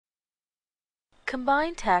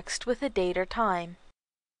Combine text with a date or time.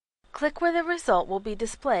 Click where the result will be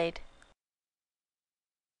displayed.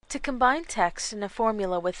 To combine text in a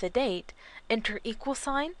formula with a date, enter =,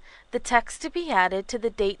 the text to be added to the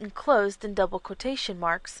date enclosed in double quotation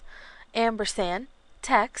marks, ampersand,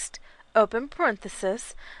 text, open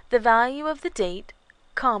parenthesis, the value of the date,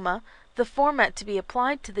 comma, the format to be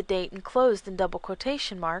applied to the date enclosed in double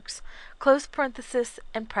quotation marks, close parenthesis,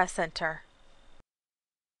 and press enter.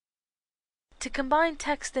 To combine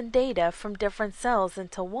text and data from different cells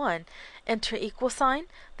into one, enter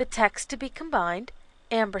 =, the text to be combined,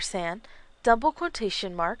 ampersand, double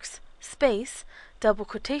quotation marks, space, double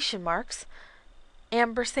quotation marks,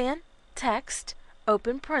 ampersand, text,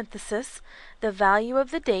 open parenthesis, the value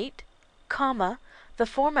of the date, comma, the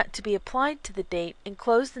format to be applied to the date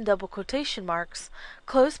enclosed in double quotation marks,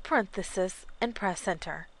 close parenthesis, and press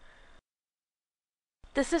enter.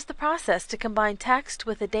 This is the process to combine text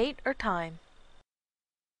with a date or time.